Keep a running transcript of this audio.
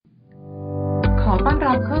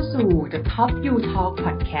รับเข้าสู่ The Top You Talk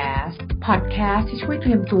Podcast ที่ช่วยเต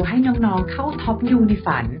รียมตัวให้น้องๆเข้า Top You ใน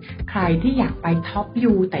ฝันใครที่อยากไป Top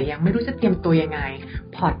You แต่ยังไม่รู้จะเตรียมตัวยังไง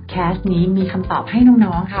Podcast นี้มีคำตอบให้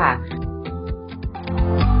น้องๆค่ะ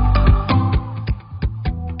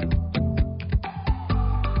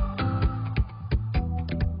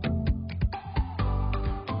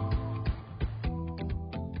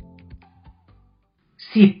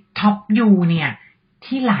10 Top You เนี่ย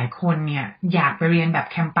ที่หลายคนเนี่ยอยากไปเรียนแบบ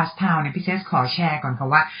แคมปัสทาวน์เนี่ยพี่เจสขอแชร์ก่อนค่ะ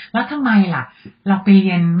ว่าแล้วทำไมล่ะเราไปเ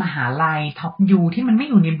รียนมหาลัยท็อปยูที่มันไม่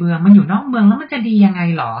อยู่ในเมืองมันอยู่นอกเมืองแล้วมันจะดียังไง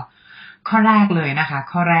หรอข้อแรกเลยนะคะ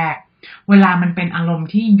ข้อแรกเวลามันเป็นอารมณ์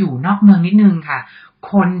ที่อยู่นอกเมืองนิดนึงค่ะ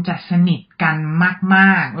คนจะสนิทกันม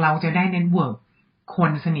ากๆเราจะได้เน็ตเวิร์กค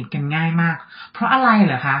นสนิทกันง่ายมากเพราะอะไรเ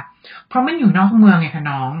หรอคะเพราะมันอยู่นอกเมืองไงคะ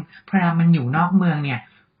น้องเพราะมันอยู่นอกเมืองเนี่ย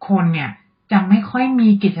คนเนี่ยจะไม่ค่อยมี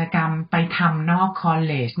กิจกรรมไปทำนอกคอลเ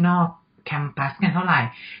ลจนอกแคมปัสกันเท่าไหร่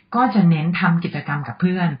ก็จะเน้นทำกิจกรรมกับเ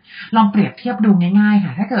พื่อนลองเปรียบเทียบดูง่ายๆค่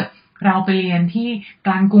ะถ้าเกิดเราไปเรียนที่ก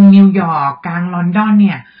ลางกรุงนิวยอร์กกลางลอนดอนเ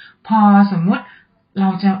นี่ยพอสมมุติเรา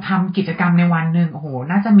จะทำกิจกรรมในวันหนึ่งโอ้โห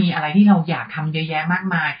น่าจะมีอะไรที่เราอยากทำเยอะแยะมาก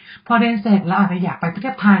มายพอเรียนเสร็จเราอาจจะอยากไปพิพิธ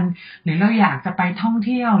ภัณฑ์หรือเราอยากจะไปท่องเ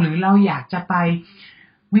ที่ยวหรือเราอยากจะไป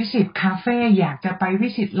วิสิตคาเฟ่อยากจะไปวิ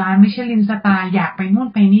สิตร้านมิชลินสตาร์อยากไปนู่น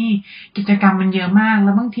ไปนี่กิจกรรมมันเยอะมากแ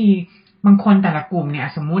ล้วบางทีบางคนแต่ละกลุ่มเนี่ย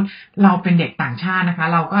สมมุติเราเป็นเด็กต่างชาตินะคะ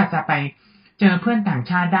เราก็อาจจะไปเจอเพื่อนต่าง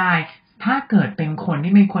ชาติได้ถ้าเกิดเป็นคน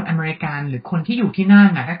ที่เป็นคนอเมริกันหรือคนที่อยู่ที่นั่น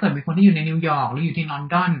นะถ้าเกิดเป็นคนที่อยู่ในนิวยอร์กหรืออยู่ที่ลอน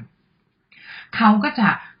ดอนเขาก็จะ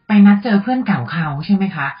ไปนัดเจอเพื่อนเก่าเขาใช่ไหม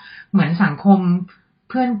คะเหมือนสังคม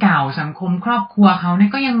เพื่อนเก่าสังคมครอบครัวเขาเนี่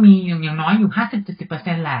ยก็ยังมีอย่างน้อยอยู่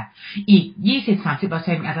 50-70% แหละอีก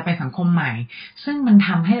 20-30% อาจจะเป็นสังคมใหม่ซึ่งมันท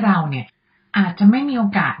ำให้เราเนี่ยอาจจะไม่มีโอ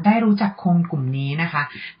กาสได้รู้จักคนกลุ่มนี้นะคะ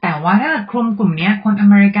แต่ว่าถ้าคนกลุ่มนี้คนอ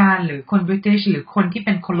เมริกันหรือคนบริติชหรือคนที่เ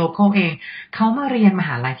ป็นคนโลคอลเองเขามาเรียนมห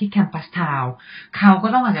าลัยที่แคมปัสทาวน์เขาก็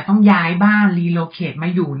อาจจะต้องย้ายบ้านรีโลเคทมา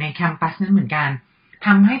อยู่ในแคมปัสนั้นเหมือนกันท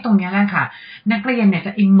ำให้ตรงนี้แหละค่ะนักเรียนเนี่ยจ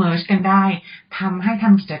ะ immerse กันได้ทำให้ท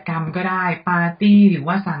ำกิจกรรมก็ได้ปาร์ตี้หรือ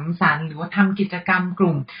ว่าสังสรรค์หรือว่าทำกิจกรรมก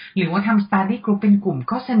ลุ่มหรือว่าทำ study group เป็นกลุ่ม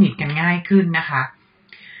ก็สนิทกันง่ายขึ้นนะคะ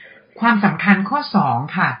ความสำคัญข้อ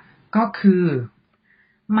2ค่ะก็คือ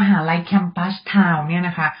มหาลัยแคมปัสทาวน์เนี่ย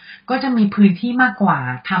นะคะก็จะมีพื้นที่มากกว่า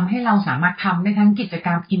ทำให้เราสามารถทำได้ทั้งกิจกร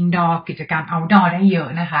รม indoor กิจกรรม outdoor ได้เยอะ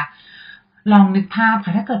นะคะลองนึกภาพค่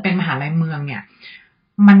ะถ้าเกิดเป็นมหาลัยเมืองเนี่ย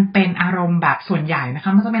มันเป็นอารมณ์แบบส่วนใหญ่นะค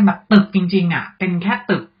ะมันจะเป็นแบบตึกจริงๆอ่ะเป็นแค่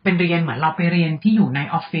ตึกเป็นเรียนเหมือนเราไปเรียนที่อยู่ใน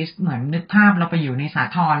ออฟฟิศเหมือนนึกภาพเราไปอยู่ในสา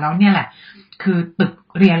ทรแล้วเนี่ยแหละคือตึก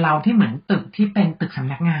เรียนเราที่เหมือนตึกที่เป็นตึกส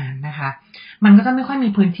ำนักงานนะคะมันก็จะไม่ค่อยมี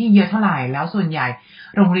พื้นที่เยอะเท่าไหร่แล้วส่วนใหญ่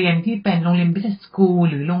โรงเรียนที่เป็นโรงเรียน business school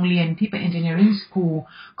หรือโรงเรียนที่เป็น engineering school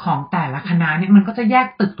ของแต่ละคณะเนี่ยมันก็จะแยก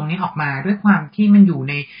ตึกตรงนี้ออกมาด้วยความที่มันอยู่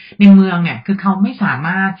ในเมืองเนี่ยคือเขาไม่สาม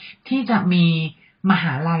ารถที่จะมีมห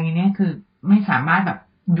าลัยเนี่ยคือไม่สามารถแบบ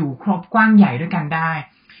อยู่ครบกว้างใหญ่ด้วยกันได้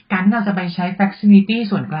การที่เราจะไปใช้ facility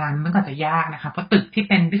ส่วนกลางมันก็จะยากนะคะเพราะตึกที่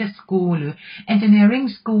เป็น business school หรือ engineering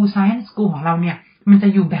school science school ของเราเนี่ยมันจะ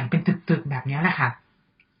อยู่แบ่งเป็นตึกๆแบบนี้แหละค่ะ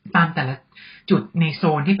ตามแต่ละจุดในโซ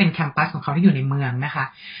นที่เป็นแคมปัสของเขาที่อยู่ในเมืองนะคะ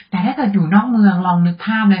แต่ถ้าเกิดอยู่นอกเมืองลองนึกภ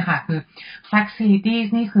าพเลยค่ะคือ facilities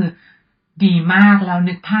นี่คือดีมากแล้ว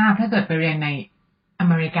นึกภาพถ้าเกิดไปเรียนในอ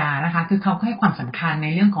เมริกานะคะคือเขาให้ความสำคัญใน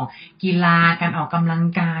เรื่องของกีฬาการออกกำลัง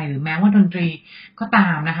กายหรือแม้ว่าดนตรีก็ตา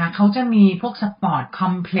มนะคะเขาจะมีพวกสปอร์ตคอ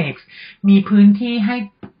มเพล็กซ์มีพื้นที่ให้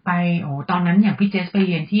ไปตอนนั้นอย่างพี่เจสไปเ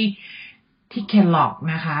รียนที่เคลล็อก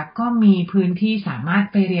นะคะก็มีพื้นที่สามารถ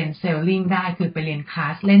ไปเรียนเซลลิงได้คือไปเรียนคลา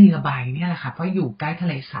สเล่นเรือใบเนี่ยแหละค่ะเพราะอยู่ใกล้ทะ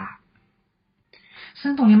เลสาบซึ่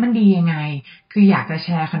งตรงนี้มันดียังไงคืออยากจะแช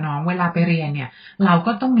ร์ค่ะน้องเวลาไปเรียนเนี่ยเรา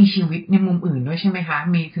ก็ต้องมีชีวิตในมุมอื่นด้วยใช่ไหมคะ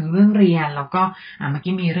มีถึงเรื่องเรียนแล้วก็เมื่อ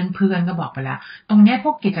กี้มีเรื่องเพื่อนก็บอกไปแล้วตรงนี้พ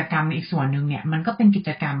วกกิจกรรมในอีกส่วนหนึ่งเนี่ยมันก็เป็นกิจ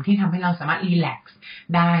กรรมที่ทำให้เราสามารถรีแลกซ์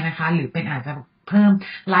ได้นะคะหรือเป็นอาจจะเพิ่ม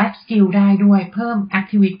ไลฟ์สกิลได้ด้วยเพิ่มแอค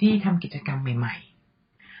ทิวิตี้ทำกิจกรรมใหม่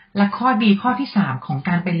ๆและข้อดีข้อที่3ของก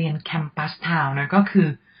ารไปเรียนแคมปัสทาวน์นะก็คือ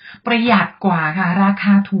ประหยัดกว่าค่ะราค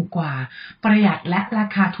าถูกกว่าประหยัดและรา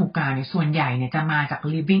คาถูกกว่าเนี่ยส่วนใหญ่เนี่ยจะมาจาก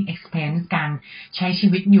living expense การใช้ชี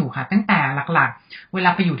วิตอยู่ค่ะตั้งแต่หลักๆเวลา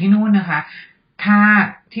ไปอยู่ที่นู่นนะคะค่า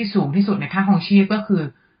ที่สูงที่สุดในค่าของชีพก็คือ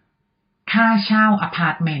ค่าเช่าอพา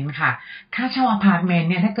ร์ตเมนต์ค่ะค่าเช่าอพาร์ตเมนต์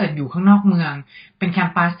เนี่ยถ้าเกิดอยู่ข้างนอกเมืองเป็นแคม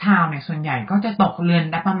ปัสทาวน์เนี่ยส่วนใหญ่ก็จะตกเรือน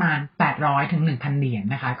ได้ประมาณ800 ถึง 1,000 เหรียญ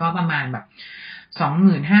นะคะก็ประมาณแบบ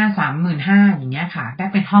25,000 35,000อย่างเงี้ยค่ะได้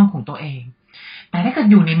เป็นห้องของตัวเองแต่ถ้าเกิด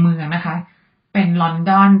อยู่ในเมืองนะคะเป็นลอน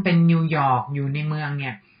ดอนเป็นนิวยอร์กอยู่ในเมืองเนี่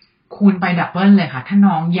ยคูณไปดับเบิลเลยค่ะถ้า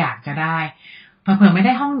น้องอยากจะได้เผื่อไม่ไ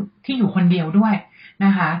ด้ห้องที่อยู่คนเดียวด้วยน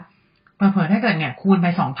ะคะ เผลอๆถ้าเกิดเนี่ยคูณไป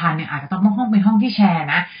 2,000 เนี่ยอาจจะต้องห้องเป็นห้องที่แชร์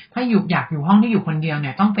นะถ้าอยากอยู่ห้องที่อยู่คนเดียวเ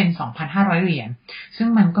นี่ยต้องเป็น 2,500 เหรียญซึ่ง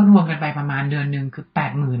มันก็รวมกันไปประมาณเดือนนึงคือ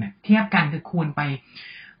 80,000 น่ะเทียบกันคือคูณไป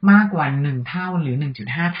มากกว่า1เท่าหรือ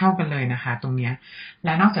 1.5 เท่ากันเลยนะคะตรงเนี้ยแล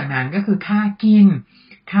ะนอกจากนั้นก็คือค่ากิน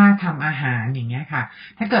ค่าทำอาหารอย่างเงี้ยค่ะ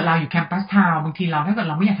ถ้าเกิดเราอยู่แคมปัสทาวน์บางทีถ้าเกิด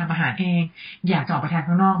เราไม่อยากทำอาหารเองอยากจะออกไปทาน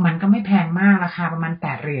ข้างนอกมันก็ไม่แพงมากราคาประมาณ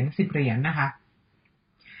8 เหรียญ 10 เหรียญนะคะ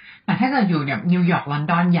แต่ถ้าเกิดอยู่เนี่ยนิวยอร์กลอน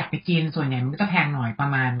ดอนอยากไปกินส่วนใหญ่มันก็จะแพงหน่อยประ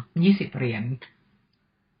มาณ20 เหรียญ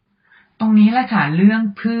ตรงนี้แหละค่ะเรื่อง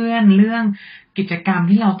เพื่อนเรื่องกิจกรรม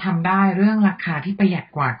ที่เราทำได้เรื่องราคาที่ประหยัด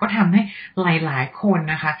กว่าก็ทำให้หลายๆคน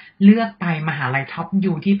นะคะเลือกไปมหาลัยท็อป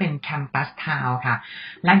ยูที่เป็นแคมปัสทาวน์ค่ะ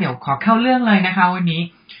และเดี๋ยวขอเข้าเรื่องเลยนะคะวันนี้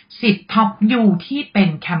10ท็อปยูที่เป็น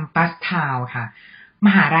แคมปัสทาวน์ค่ะม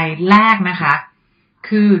หาลัยแรกนะคะ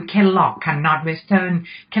คือ Kellogg ค่ะ Northwestern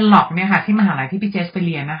Kellogg เนี่ยค่ะที่มหาลัยที่พี่เจสไปเ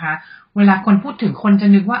รียนนะคะเวลาคนพูดถึงคนจะ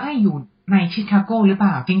นึกว่าอยู่ในชิคาโกหรือเป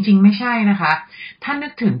ล่าจริงๆไม่ใช่นะคะถ้านึ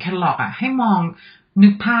กถึง Kellogg ให้มองนึ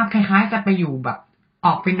กภาพคล้ายๆจะไปอยู่แบบอ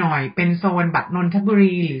อกไปหน่อยเป็นโซนแบบนนทบุ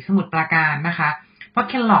รีหรือสมุทรปราการนะคะเพราะ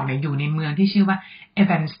Kellogg เนี่ยอยู่ในเมืองที่ชื่อว่า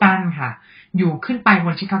Evanston ค่ะอยู่ขึ้นไปบ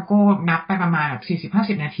นชิคาโกนับไปประมาณแบบ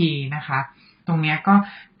40-50 นาทีนะคะตรงนี้ก็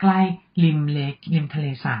ใกล้ริมทะเล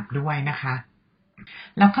สาบด้วยนะคะ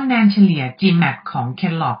แล้วคะแนนเฉลี่ย GMAT ของ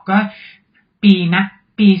Kellogg ก็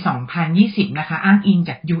ปี 2020 นะคะอ้างอิง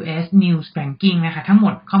จาก US News Ranking นะคะทั้งหม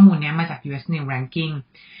ดข้อมูลนี้มาจาก US News Ranking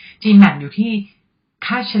GMAT อยู่ที่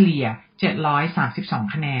ค่าเฉลี่ย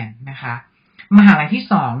732 คะแนนนะคะมหาลัยที่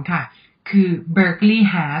2ค่ะคือ Berkeley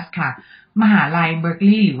Haas ค่ะมหาลัย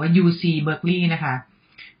Berkeley หรือว่า UC Berkeley นะคะ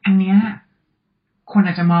อันเนี้ยคนอ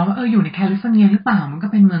าจจะมองว่าอยู่ในแคลิฟอร์เนียหรือเปล่ามันก็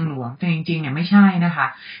เป็นเมืองหลวงแต่จริงๆเนี่ยไม่ใช่นะคะ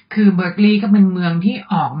คือเบอร์กลีย์ก็เป็นเมืองที่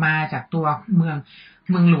ออกมาจากตัวเมือง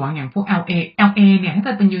หลวงอย่างพวก LA เนี่ยถ้าเ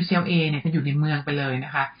กิดเป็น UCLA เนี่ยจะอยู่ในเมืองไปเลยน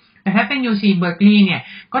ะคะแต่ถ้าเป็น UC Berkeley เนี่ย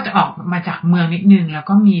ก็จะออกมาจากเมืองนิดนึงแล้ว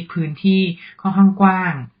ก็มีพื้นที่ค่อนข้างกว้า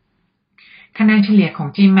งคะแนนเฉลี่ยของ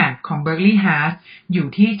GMAT ของ Berkeley Haas อยู่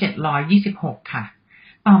ที่726ค่ะ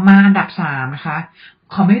ต่อมาอันดับ3นะคะ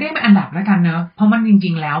ขอไม่ได้เป็นอันดับแล้วกันเนอะเพราะมันจ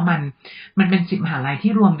ริงๆแล้วมันเป็น10 มหาลัย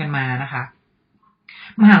ที่รวมกันมานะคะ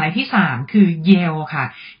มหาลัยที่3คือ Yale ค่ะ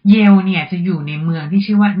Yale เนี่ยจะอยู่ในเมืองที่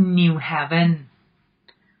ชื่อว่า New Haven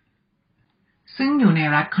ซึ่งอยู่ใน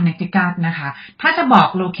รัฐ Connecticut นะคะถ้าจะบอก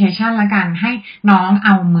โลเคชันละกันให้น้องเอ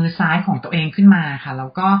ามือซ้ายของตัวเองขึ้นมาค่ะแล้ว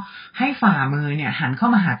ก็ให้ฝ่ามือเนี่ยหันเข้า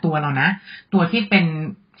มาหาตัวเรานะตัวที่เป็น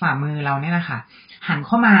ฝ่ามือเราเนี่ยนะคะหันเ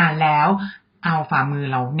ข้ามาแล้วเอาฝ่ามือ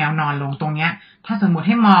เราแนวนอนลงตรงเนี้ยถ้าสมมติใ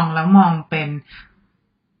ห้มองแล้วมองเป็น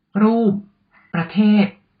รูปประเทศ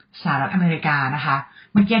สหรัฐอเมริกานะคะ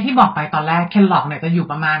เมื่อกี้ที่บอกไปตอนแรกKelloggเนี่ยจะอยู่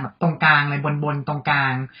ประมาณแบบตรงกลางเลยบนตรงกลา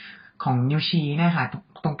งของนิ้วชี้นะคะ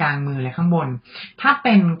ตรงกลางมือเลยข้างบนถ้าเ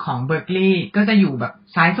ป็นของเบอร์กลีย์ก็จะอยู่แบบ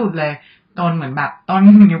ซ้ายสุดเลยต้นเหมือนแบบต้น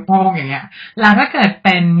นิ้วโป้งอย่างเงี้ยแล้วถ้าเกิดเ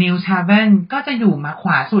ป็นนิวฮาเวนก็จะอยู่มาข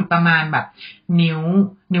วาสุดประมาณแบบนิ้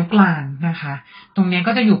วกลางนะคะตรงนี้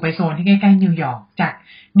ก็จะอยู่ไปโซนที่ใกล้ๆนิวยอร์กจาก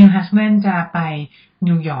นิวฮาเวนจะไป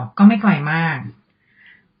นิวยอร์กก็ไม่ไกลมาก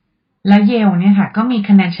และเยลเนี่ยค่ะก็มี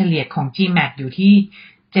คะแนนเฉลี่ยของ GMAT อยู่ที่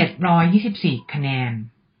724 คะแนน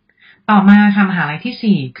ต่อมาค่ะมหาลัย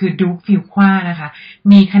ที่4คือ Duke Fuqua นะคะ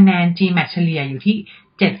มีคะแนน GMAT เฉลี่ยอยู่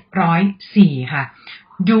ที่704ค่ะ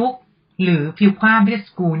Duke หรือ Fuqua Business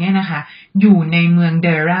School เนี่ยนะคะอยู่ในเมืองเด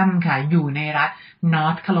อรัมค่ะอยู่ในรัฐ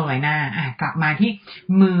North Carolina กลับมาที่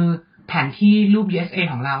มือแผนที่รูป USA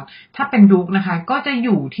ของเราถ้าเป็นดุ๊กนะคะก็จะอ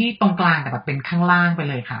ยู่ที่ตรงกลางแต่แบบเป็นข้างล่างไป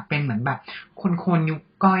เลยค่ะเป็นเหมือนแบบโคนนิ้ว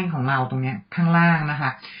ก้อยของเราตรงเนี้ยข้างล่างนะคะ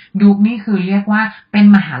ดุ๊กนี่คือเรียกว่าเป็น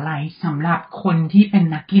มหาลัยสำหรับคนที่เป็น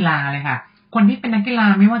นักกีฬาเลยค่ะคนที่เป็นนักกีฬา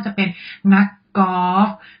ไม่ว่าจะเป็นนักกอล์ฟ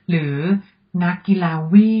หรือนักกีฬา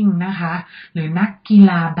วิ่งนะคะหรือนักกี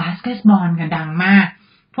ฬาบาสเกตบอลกันดังมาก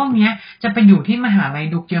พวกนี้จะไปอยู่ที่มหาลัย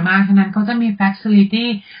ดุ๊กเยอะมากฉะนั้นเขาจะมี facility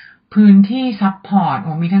พื้นที่ซัพพอร์ต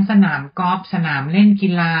มีทั้งสนามกอล์ฟสนามเล่นกี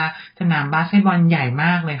ฬาสนามบาสเกตบอลใหญ่ม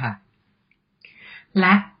ากเลยค่ะแล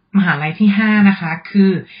ะมหาลัยที่5นะคะคื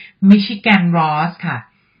อ Michigan Ross ค่ะ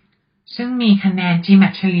ซึ่งมีคะแนน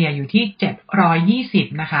GMAT เฉลี่ยอยู่ที่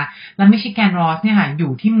720นะคะและ Michigan Ross เนี่ยค่ะอ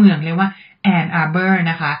ยู่ที่เมืองเรียกว่า Ann Arbor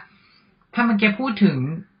นะคะถ้าเมื่อกี้พูดถึง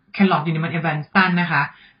Kellogg อยู่ในเมือง Evanston นะคะ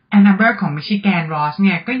Ann Arbor ของ Michigan Ross เ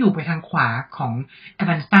นี่ยก็อยู่ไปทางขวาของ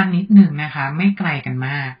Evanston นิดนึงนะคะไม่ไกลกันม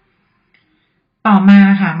ากต่อมา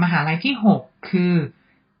ค่ะมหาลัยที่6คือ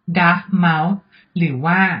Dartmouth หรือ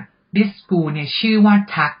ว่า This School เนี่ยชื่อว่า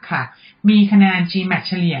Tuck ค่ะมีคะแนน GMAT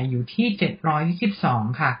เฉลี่ยอยู่ที่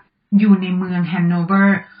722ค่ะอยู่ในเมือง Hanover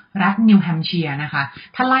รัฐนิวแฮมป์เชียร์นะคะ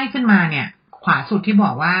ถ้าไล่ขึ้นมาเนี่ยขวาสุดที่บ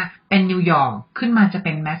อกว่าเป็นนิวยอร์กขึ้นมาจะเ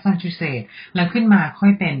ป็นแมสซาชูเซตส์แล้วขึ้นมาค่อ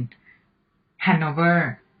ยเป็น Hanover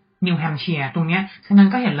นิวแฮมป์เชียร์ตรงเนี้ยฉะนั้น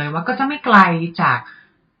ก็เห็นเลยว่าก็จะไม่ไกลจาก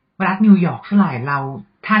รัฐนิวยอร์กเท่าไหร่เรา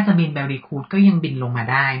ถ้าจะบินไปรีครูทก็ยังบินลงมา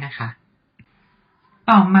ได้นะคะ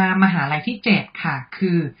ต่อมามหาลัยที่7ค่ะ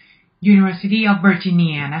คือ University of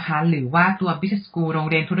Virginia นะคะหรือว่าตัว Business School โรง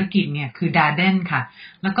เรียนธุรกิจเนี่ยคือ Darden ค่ะ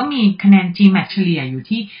แล้วก็มีคะแนน GMAT เฉลี่ยอยู่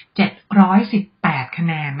ที่718คะ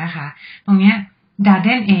แนนนะคะตรงเนี้ย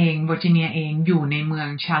Darden เองเวอร์จิเนียเองอยู่ในเมือง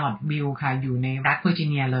Charlottesville ค่ะอยู่ในรัฐเวอร์จิ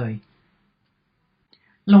เนียเลย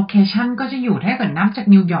โลเคชันก็จะอยู่ถ้าเกิดนับจาก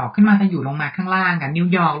นิวยอร์กขึ้นมาจะอยู่ลงมาข้างล่างกันนิว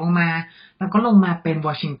ยอร์กลงมาแล้วก็ลงมาเป็นว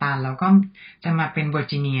อชิงตันแล้วก็จะมาเป็นเวอร์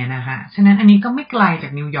จิเนียนะคะฉะนั้นอันนี้ก็ไม่ไกลจา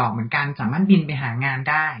กนิวยอร์กเหมือนกันสามารถบินไปหางาน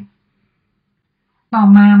ได้ต่อ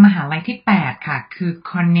มามหาลัยที่8ค่ะคือ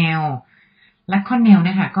Cornell และ Cornell เ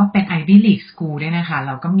นี่ยค่ะก็เป็น Ivy League School ด้วยนะคะแ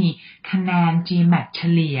ล้วก็มีคะแนน GMAT เฉ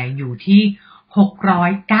ลี่ยอยู่ที่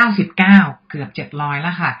699เกือบ700แ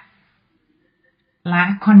ล้วค่ะและ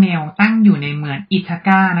คอนเนลตั้งอยู่ในเมืองอิทาก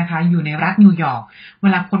านะคะอยู่ในรัฐนิวยอร์กเว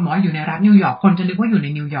ลาคนบอกว่าอยู่ในรัฐนิวยอร์กคนจะนึกว่าอยู่ใน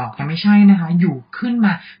นิวยอร์กแต่ไม่ใช่นะคะอยู่ขึ้นม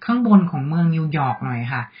าข้างบนของเมืองนิวยอร์กหน่อย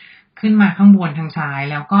ค่ะขึ้นมาข้างบนทางซ้าย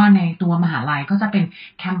แล้วก็ในตัวมหาลัยก็จะเป็น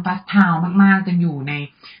แคมปัสทาวน์มากๆจะอยู่ใน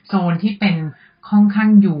โซนที่เป็นค่อนข้าง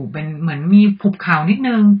อยู่เป็นเหมือนมีภูเขานิด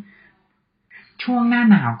นึงช่วงหน้า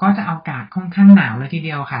หนาวก็จะอากาศค่อนข้างหนาวเลยทีเ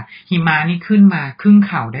ดียวค่ะหิมะนี่ขึ้นมาครึ่งเ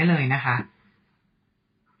ข่าได้เลยนะคะ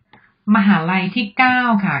มหาลัยที่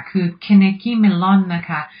9ค่ะคือ Carnegie Mellon นะ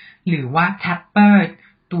คะหรือว่า Tapper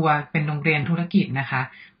ตัวเป็นโรงเรียนธุรกิจนะคะ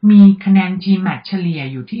มีคะแนน GMAT เฉลี่ย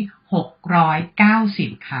อยู่ที่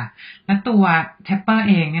690ค่ะและตัว Tapper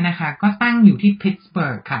เองเนี่ยนะคะก็ตั้งอยู่ที่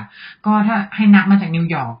Pittsburgh ค่ะก็ถ้าให้นับมาจากนิว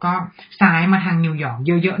ยอร์กก็ซ้ายมาทางนิวยอร์กเ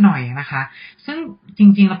ยอะๆหน่อยนะคะซึ่งจ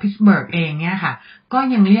ริงๆแล้ว Pittsburgh เองเนี่ยค่ะก็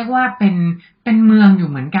ยังเรียกว่าเป็นเมืองอยู่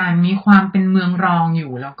เหมือนกันมีความเป็นเมืองรองอ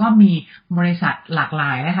ยู่แล้วก็มีบริษัทหลากหล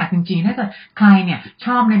ายนะคะจริงๆถ้าเกิดใครเนี่ยช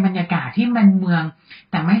อบในบรรยากาศที่เป็นเมือง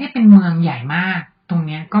แต่ไม่ได้เป็นเมืองใหญ่มากตรง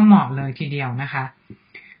นี้ก็เหมาะเลยทีเดียวนะคะ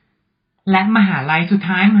และมหาลัยสุด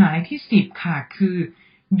ท้ายมหาลัยที่10ค่ะคือ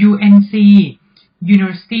UNC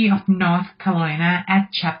University of North Carolina at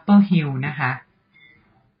Chapel Hill นะคะ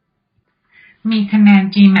มีคะแนน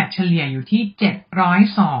GMAT เฉลี่ยอยู่ที่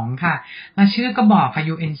702ค่ะและชื่อก็บอกค่ะ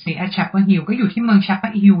UNC at Chapel Hill ก็อยู่ที่เมือง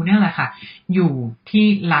Chapel Hill เนี่ยแหละค่ะอยู่ที่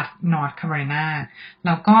รัฐ North Carolina แ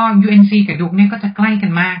ล้วก็ UNC กับ Duke เนี่ยก็จะใกล้กั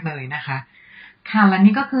นมากเลยนะคะค่ะและ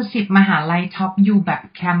นี่ก็คือ10มหาลัยท็อปยูแบบ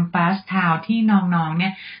แคมปัสทาวน์ที่น้องๆเนี่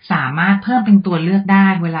ยสามารถเพิ่มเป็นตัวเลือกได้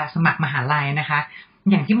เวลาสมัครมหาลัยนะคะ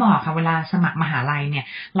อย่างที่บอกค่ะเวลาสมัครมหาลัยเนี่ย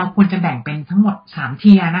เราควรจะแบ่งเป็นทั้งหมด3เ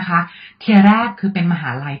ทียร์นะคะเทียร์แรกคือเป็นมหา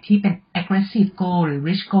ลัยที่เป็น aggressive goal หรือ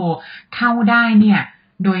rich goal เข้าได้เนี่ย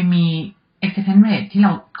โดยมี acceptance rate ที่เร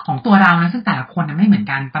าของตัวเรานะซึ่งแต่ละคนไม่เหมือน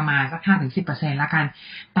กันประมาณสัก 5-10% ละกัน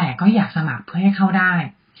แต่ก็อยากสมัครเพื่อให้เข้าได้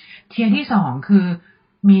เทียร์ที่2คือ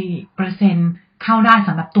มีเปอร์เซ็นต์เข้าได้ส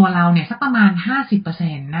ำหรับตัวเราเนี่ยสักประมาณ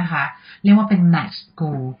 50% นะคะเรียกว่าเป็น match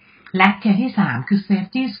school และเทียร์ที่3คือ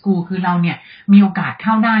safety school คือเราเนี่ยมีโอกาสเ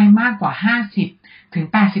ข้าได้มากกว่า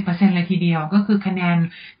 50-80% เลยทีเดียวก็คือคะแนน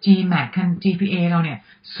GMAT GPA เราเนี่ย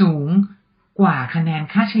สูงกว่าคะแนน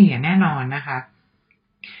ค่าเฉลี่ยแน่นอนนะคะ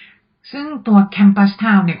ซึ่งตัว Campus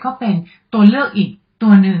Town เนี่ยก็เป็นตัวเลือกอีกตั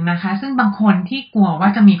วหนึ่งนะคะซึ่งบางคนที่กลัวว่า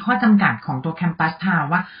จะมีข้อจำกัดของตัว Campus Town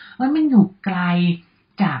ว่ามันอยู่ไกล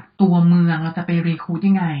จากตัวเมืองเราจะไปรีครูท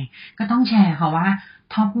ยังไงก็ต้องแชร์ค่ะว่า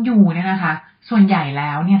ท็อปยูเนี่ยนะคะส่วนใหญ่แ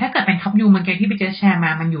ล้วเนี่ยถ้าเกิดเป็นท็อปยูมันเกที่ไปเจอแชร์ม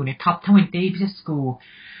ามันอยู่ในท็อป20 business school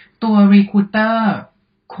ตัวรีครูเตอร์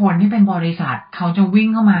คนที่เป็นบริษัทเขาจะวิ่ง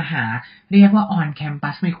เข้ามาหาเรียกว่า on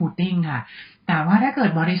campus recruiting ค่ะแต่ว่าถ้าเกิด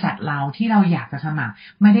บริษัทเราที่เราอยากจะสมัคร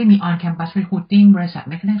ไม่ได้มี on campus recruiting บริษัท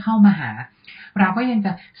ไม่ได้เข้ามาหาเราก็ยังจ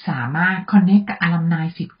ะสามารถ connect กับ alumni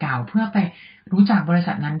ศิษย์เก่าเพื่อไปรู้จักบริ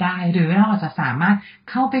ษัทนั้นได้หรือเราอาจจะสามารถ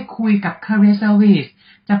เข้าไปคุยกับ career service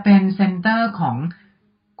จะเป็นเซ็นเตอร์ของ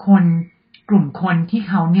คนกลุ่มคนที่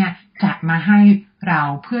เขาเนี่ยจัดมาให้เรา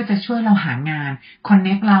เพื่อจะช่วยเราหางาน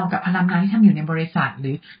connect เรากับ alumni ที่ทำอยู่ในบริษัทห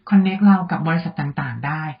รือ connect เรากับบริษัทต่างๆไ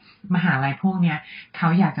ด้มหาลัยพวกเนี้ยเขา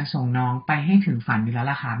อยากจะส่งน้องไปให้ถึงฝันอยู่แล้ว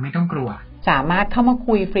ล่ะค่ะไม่ต้องกลัวสามารถเข้ามา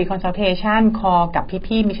คุย free consultation call กับ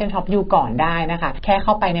พี่ๆ Mission Top U ก่อนได้นะคะแค่เข้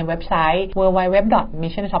าไปในเว็บไซต์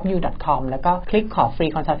www.missiontopu.com แล้วก็คลิกขอ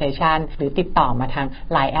free consultation หรือติดต่อมาทาง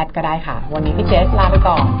LINE แอดก็ได้ค่ะวันนี้พี่เจสลาไป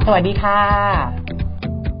ก่อนสวัสดีค่ะ